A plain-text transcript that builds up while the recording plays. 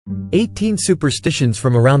18 superstitions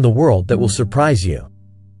from around the world that will surprise you.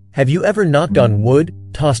 Have you ever knocked on wood,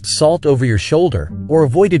 tossed salt over your shoulder, or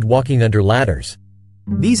avoided walking under ladders?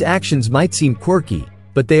 These actions might seem quirky,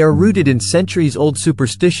 but they are rooted in centuries-old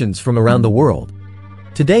superstitions from around the world.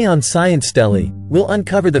 Today on Sciencetelly, we'll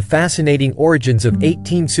uncover the fascinating origins of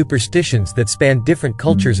 18 superstitions that span different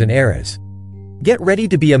cultures and eras. Get ready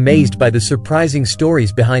to be amazed by the surprising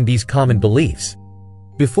stories behind these common beliefs.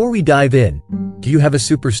 Before we dive in, do you have a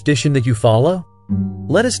superstition that you follow?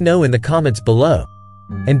 Let us know in the comments below.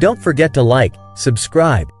 And don't forget to like,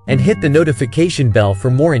 subscribe, and hit the notification bell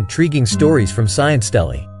for more intriguing stories from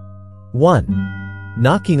Sciencetelly. 1.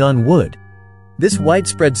 Knocking on wood. This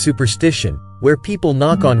widespread superstition, where people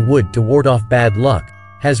knock on wood to ward off bad luck,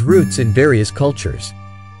 has roots in various cultures.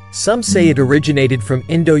 Some say it originated from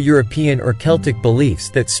Indo-European or Celtic beliefs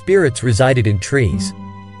that spirits resided in trees.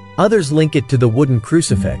 Others link it to the wooden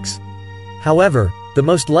crucifix. However, the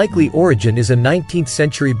most likely origin is a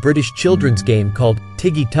 19th-century British children's game called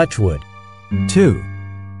Tiggy Touchwood. 2.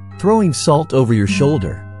 Throwing salt over your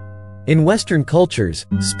shoulder. In Western cultures,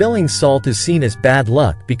 spilling salt is seen as bad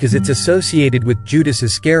luck because it's associated with Judas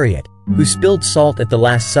Iscariot, who spilled salt at the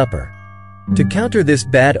Last Supper. To counter this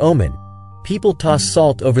bad omen, people toss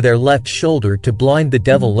salt over their left shoulder to blind the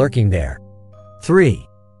devil lurking there. 3.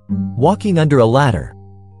 Walking under a ladder.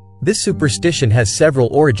 This superstition has several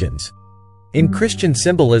origins. In Christian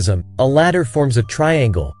symbolism, a ladder forms a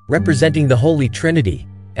triangle, representing the Holy Trinity,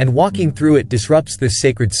 and walking through it disrupts this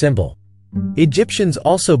sacred symbol. Egyptians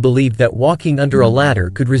also believed that walking under a ladder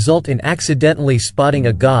could result in accidentally spotting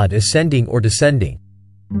a god ascending or descending.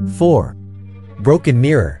 4. Broken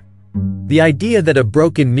mirror. The idea that a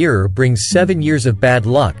broken mirror brings 7 years of bad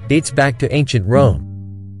luck dates back to ancient Rome.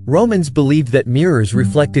 Romans believed that mirrors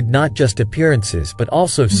reflected not just appearances but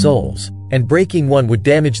also souls, and breaking one would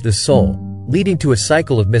damage the soul, leading to a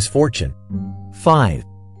cycle of misfortune. 5.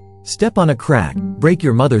 Step on a crack, break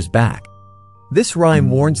your mother's back. This rhyme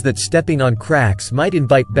warns that stepping on cracks might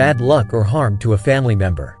invite bad luck or harm to a family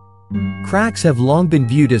member. Cracks have long been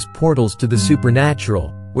viewed as portals to the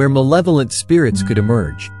supernatural, where malevolent spirits could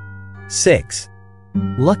emerge. 6.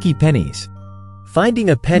 Lucky pennies. Finding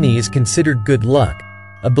a penny is considered good luck,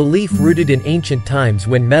 a belief rooted in ancient times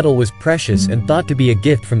when metal was precious and thought to be a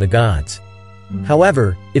gift from the gods.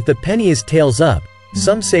 However, if the penny is tails up,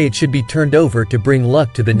 some say it should be turned over to bring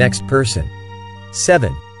luck to the next person.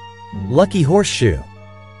 7. Lucky horseshoe.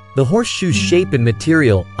 The horseshoe's shape and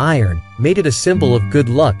material, iron, made it a symbol of good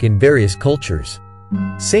luck in various cultures.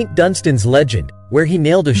 St. Dunstan's legend, where he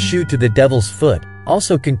nailed a shoe to the devil's foot,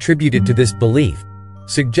 also contributed to this belief,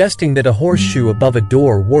 suggesting that a horseshoe above a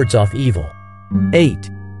door wards off evil. 8.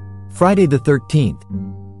 Friday the 13th.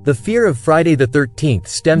 The fear of Friday the 13th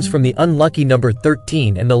stems from the unlucky number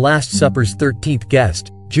 13 and the Last Supper's 13th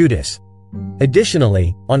guest, Judas.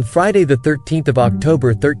 Additionally, on Friday the 13th of October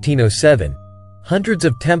 1307, hundreds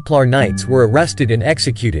of Templar knights were arrested and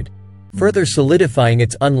executed, further solidifying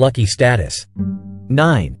its unlucky status.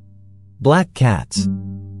 9. Black cats.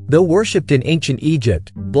 Though worshipped in ancient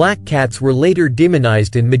Egypt, black cats were later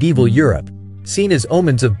demonized in medieval Europe, seen as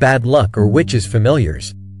omens of bad luck or witches'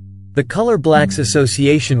 familiars. The color black's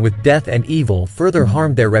association with death and evil further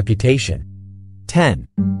harmed their reputation. 10.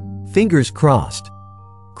 Fingers crossed.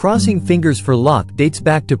 Crossing fingers for luck dates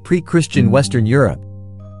back to pre-Christian Western Europe.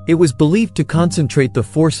 It was believed to concentrate the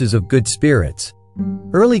forces of good spirits.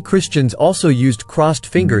 Early Christians also used crossed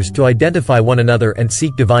fingers to identify one another and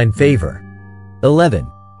seek divine favor. 11.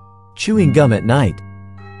 Chewing gum at night.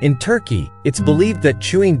 In Turkey, it's believed that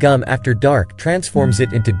chewing gum after dark transforms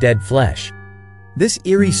it into dead flesh. This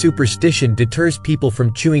eerie superstition deters people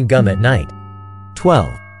from chewing gum at night. 12.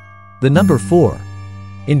 The number 4.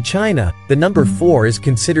 In China, the number 4 is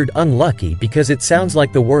considered unlucky because it sounds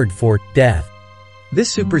like the word for death.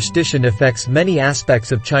 This superstition affects many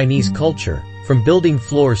aspects of Chinese culture, from building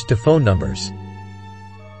floors to phone numbers.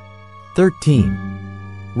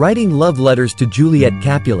 13. Writing love letters to Juliet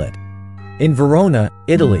Capulet. In Verona,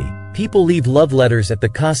 Italy, people leave love letters at the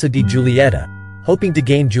Casa di Giulietta, hoping to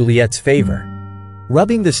gain Juliet's favor.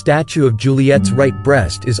 Rubbing the statue of Juliet's right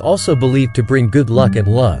breast is also believed to bring good luck and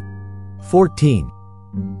love. 14.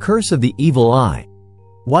 Curse of the evil eye.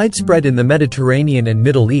 Widespread in the Mediterranean and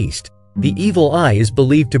Middle East, the evil eye is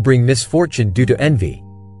believed to bring misfortune due to envy.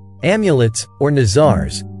 Amulets, or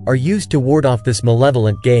nazars, are used to ward off this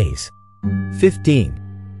malevolent gaze. 15.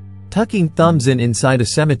 Tucking thumbs in inside a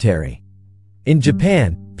cemetery. In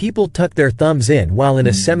Japan, people tuck their thumbs in while in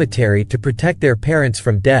a cemetery to protect their parents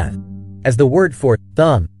from death, as the word for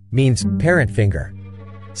thumb means parent finger.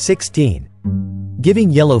 16.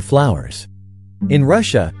 Giving yellow flowers. In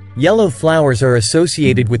Russia, Yellow flowers are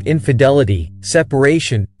associated with infidelity,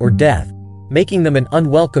 separation, or death, making them an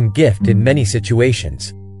unwelcome gift in many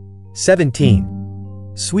situations.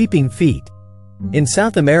 17. Sweeping feet. In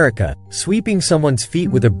South America, sweeping someone's feet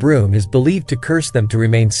with a broom is believed to curse them to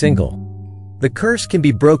remain single. The curse can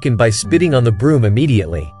be broken by spitting on the broom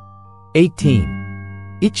immediately.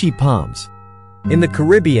 18. Itchy palms. In the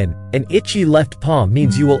Caribbean, an itchy left palm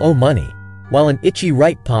means you will owe money, while an itchy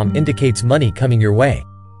right palm indicates money coming your way.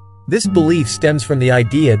 This belief stems from the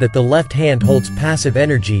idea that the left hand holds passive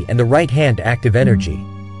energy and the right hand active energy.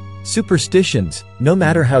 Superstitions, no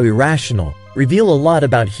matter how irrational, reveal a lot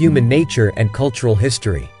about human nature and cultural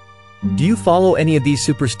history. Do you follow any of these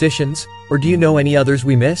superstitions, or do you know any others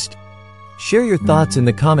we missed? Share your thoughts in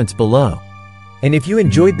the comments below. And if you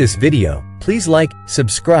enjoyed this video, please like,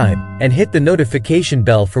 subscribe, and hit the notification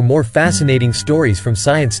bell for more fascinating stories from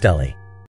Sciencetelly.